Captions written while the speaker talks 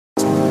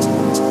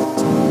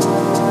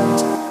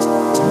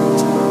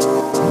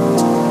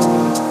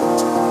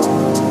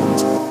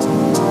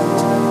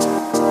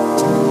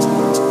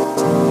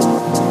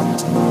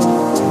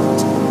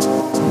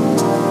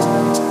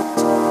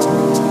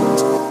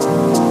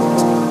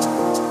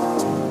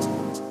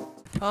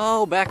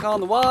go, back on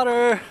the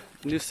water.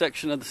 New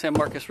section of the San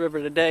Marcos River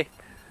today.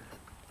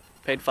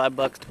 Paid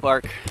 $5 to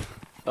park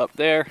up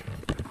there.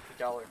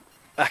 $1.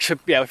 Actually,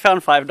 yeah, we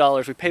found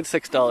 $5. We paid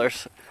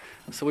 $6,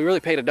 so we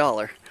really paid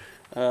 $1.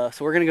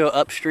 So we're gonna go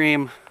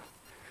upstream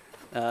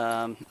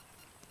because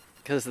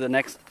the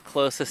next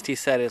closest he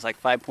said is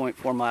like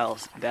 5.4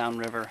 miles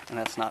downriver, and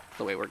that's not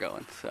the way we're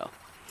going. So,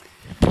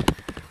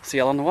 see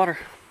y'all on the water.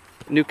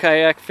 New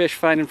kayak, fish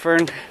finding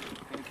Fern.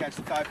 Gonna catch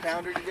the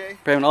 5-pounder today.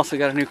 Brandon also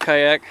got a new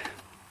kayak.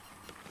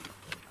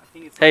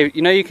 Hey,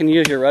 you know you can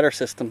use your rudder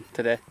system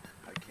today.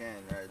 I can,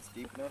 right? It's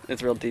deep enough?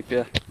 It's real deep,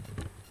 yeah.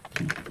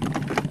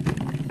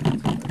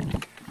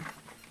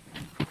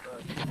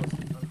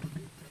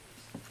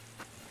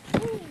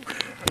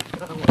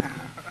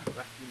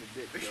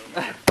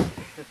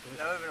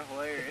 That would have been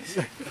hilarious.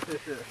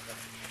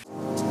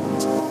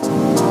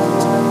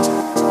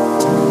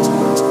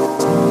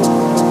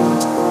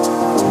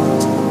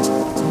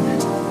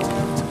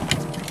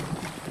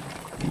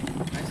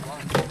 Nice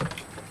launch.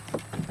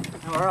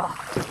 We're off.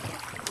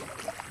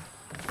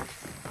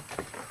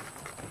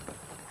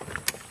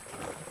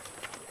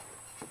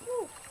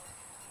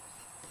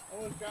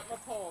 Almost got my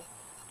pole.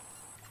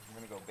 I'm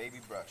gonna go baby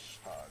brush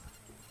hog.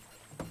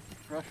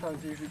 Brush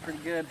hog's usually pretty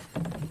good.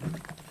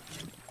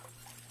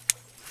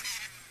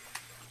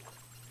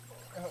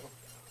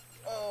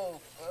 Oh,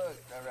 fuck.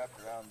 That wrapped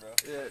around, bro.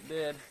 Yeah, it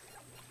did.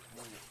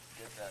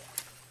 Get that.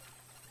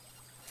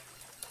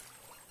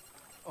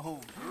 Oh,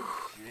 good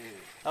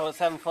shit. I was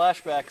having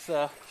flashbacks,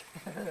 so.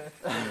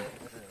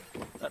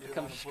 That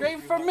comes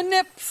straight from my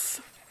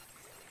nips.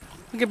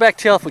 We'll get back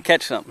to y'all if we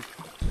catch something.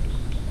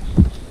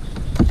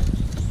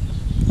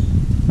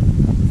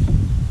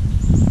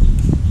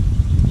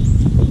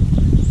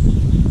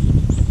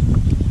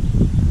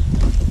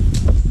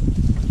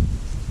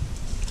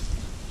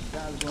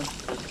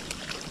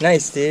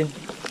 Nice, dude.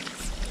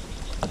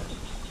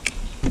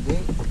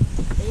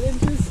 8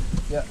 inches?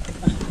 Yeah.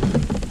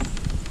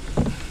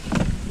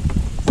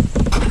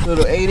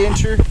 Little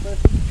 8-incher.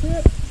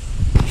 Trip.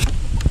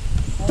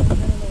 How long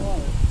been in the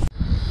water?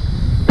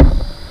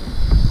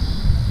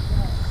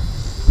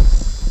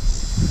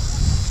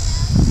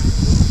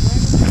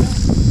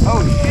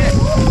 Oh, shit.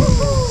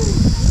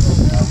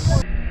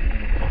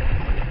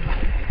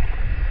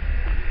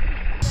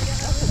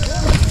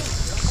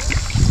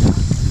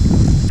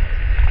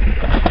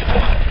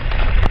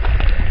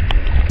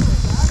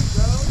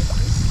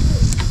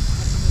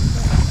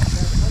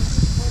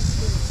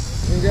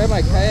 Grab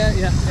my kayak?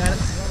 Yeah, got it.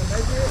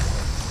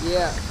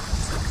 Yeah.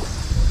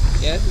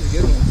 Yeah, this is a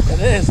good one. It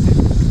is.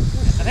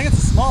 I think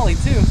it's a Smallie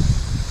too.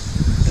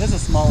 It is a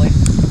Smallie.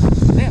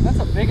 Damn, that's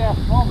a big ass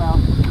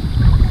smallmouth.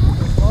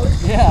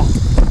 Yeah.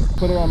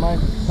 Put it on my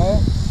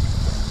kayak.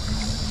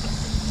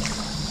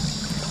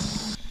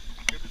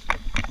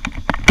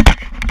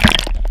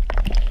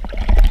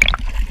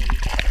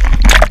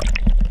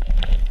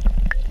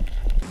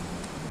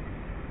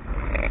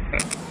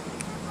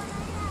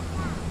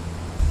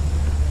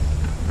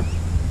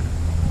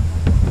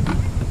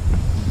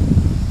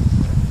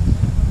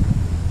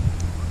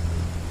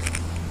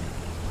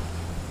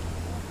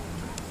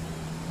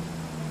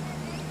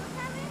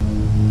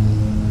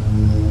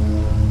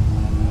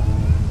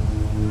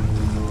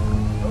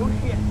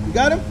 You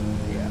got him?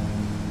 Yeah.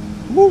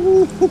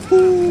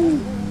 Woo-hoo-hoo-hoo.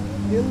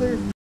 Killer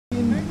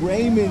f***ing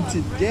Raymond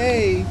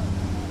today.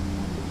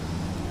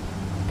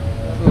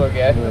 Little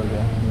guy.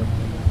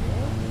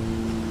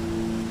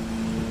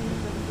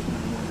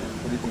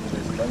 What do you think of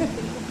this, buddy?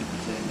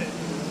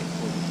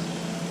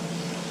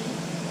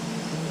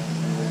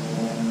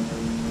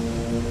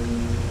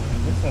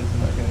 This one's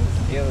fucking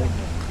scaly.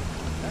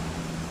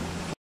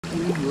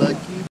 You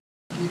lucky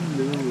f***ing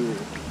lure.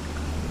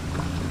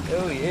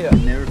 Oh yeah.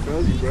 Never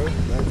froze you, bro.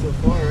 Not so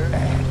far, right?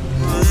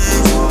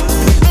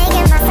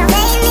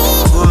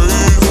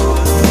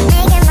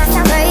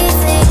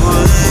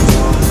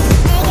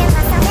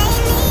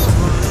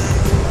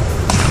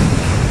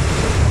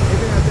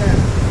 Looking at that.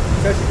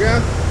 Touch the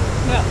ground?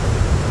 Yeah.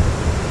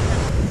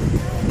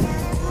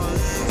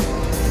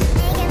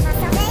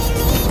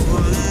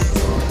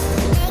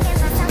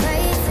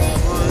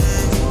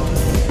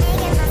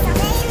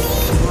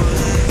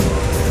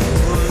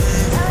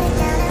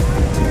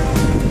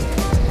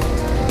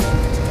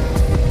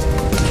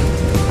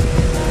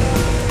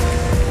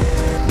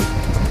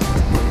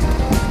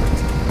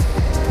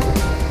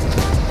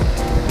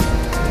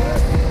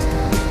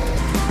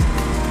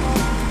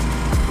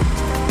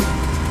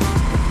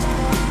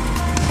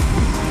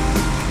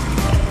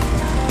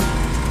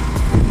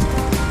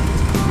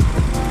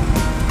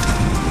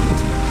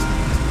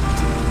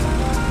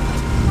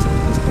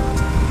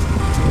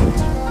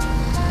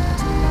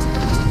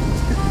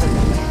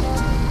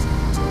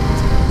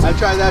 I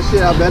tried that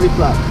shit out belly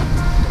flop.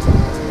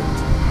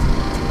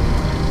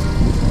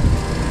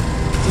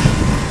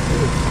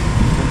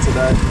 Into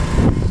that.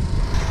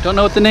 Don't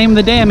know what the name of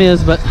the dam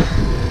is, but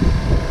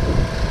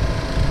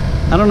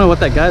I don't know what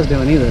that guy's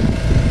doing either.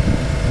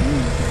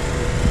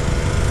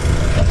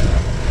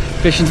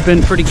 Fishing's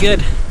been pretty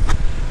good.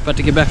 About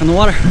to get back on the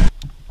water.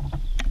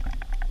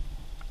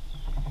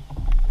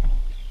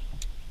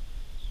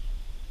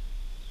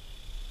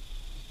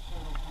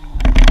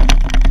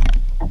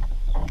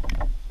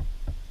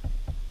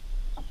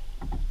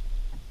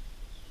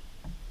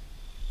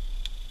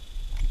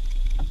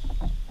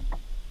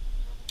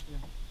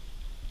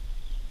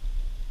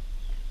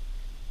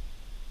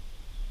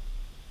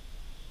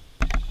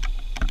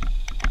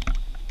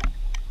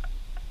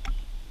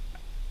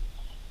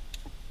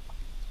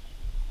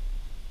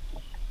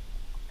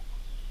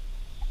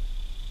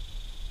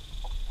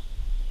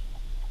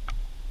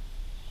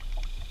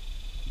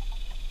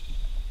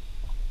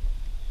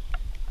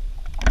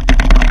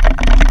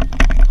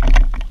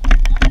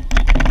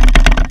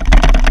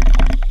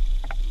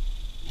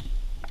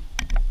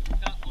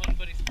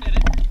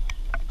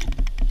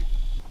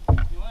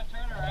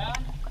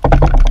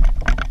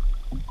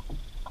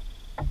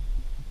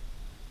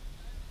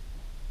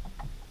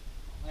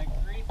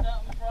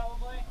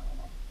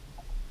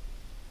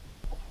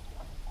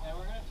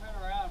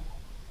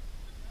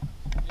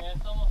 Yeah,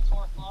 it's almost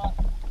 4 o'clock.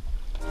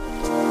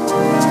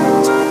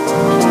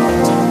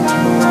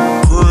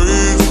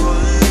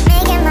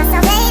 Making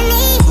myself hate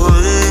me.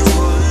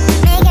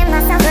 Making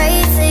myself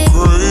crazy.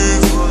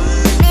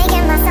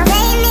 Making myself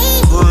hate me.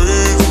 Hold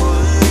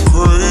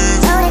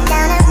it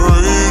down and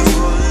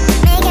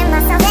making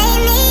myself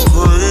hate me.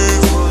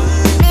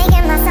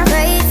 Making myself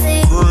crazy.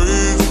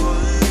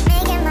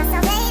 Making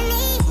myself hate me.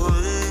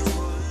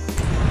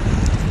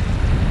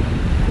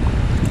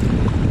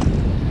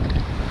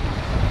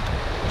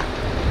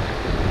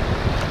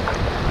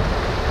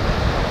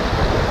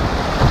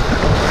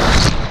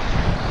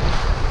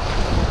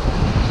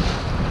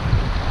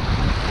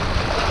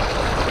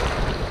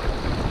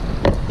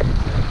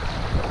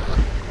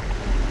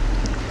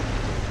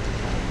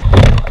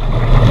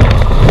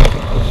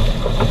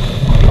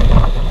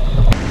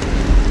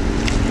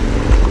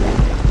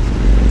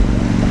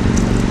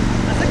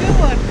 That's a good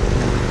one.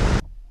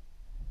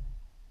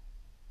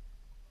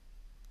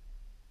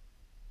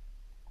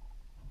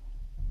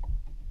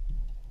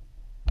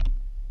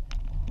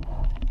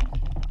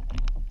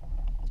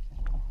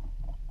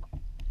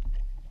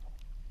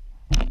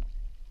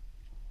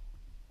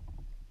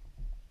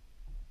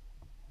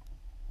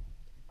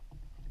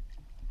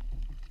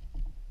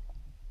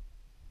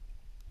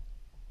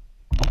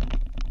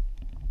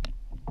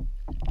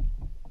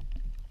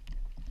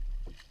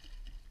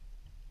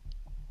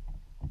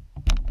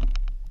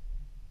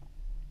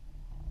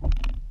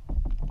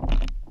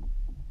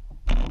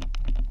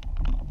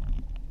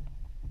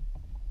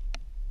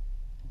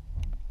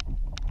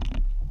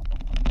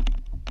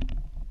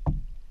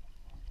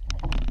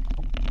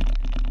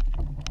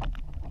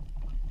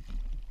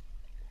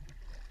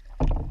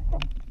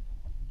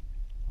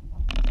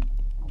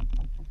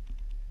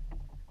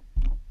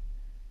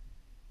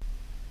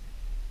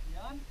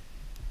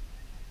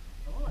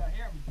 Oh, I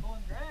hear him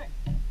pulling drag.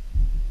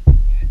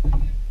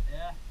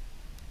 Yeah.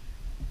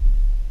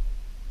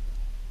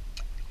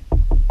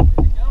 Where's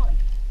he going?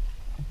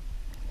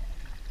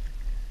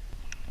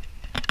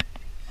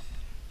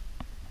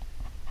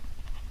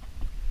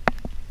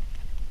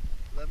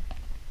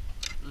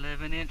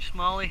 11-inch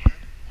Smallie.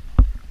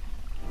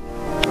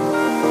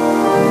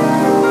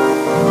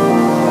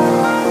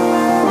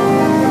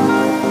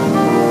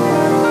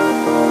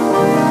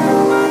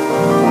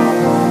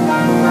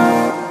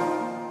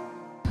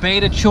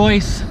 Beta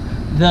choice,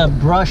 the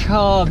brush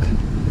hog,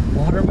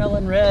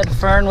 watermelon red.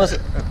 Fern was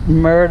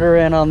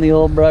murdering on the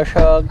old brush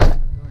hog.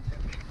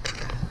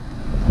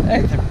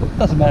 Hey, it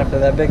doesn't matter if they're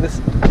that big.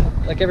 This,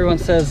 like everyone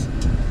says,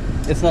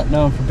 it's not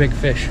known for big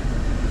fish.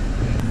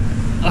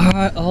 All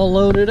right, all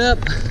loaded up.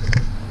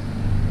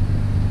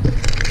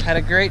 Had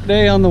a great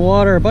day on the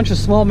water. A bunch of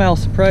smallmouth,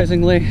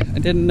 surprisingly. I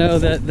didn't know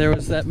that there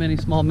was that many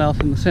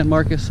smallmouth in the San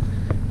Marcos.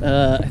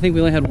 I think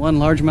we only had one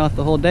largemouth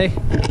the whole day,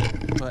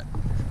 but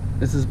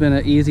this has been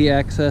an easy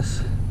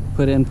access,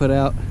 put in, put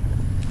out.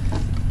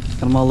 Got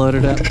them all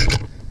loaded up.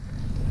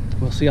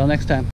 We'll see y'all next time.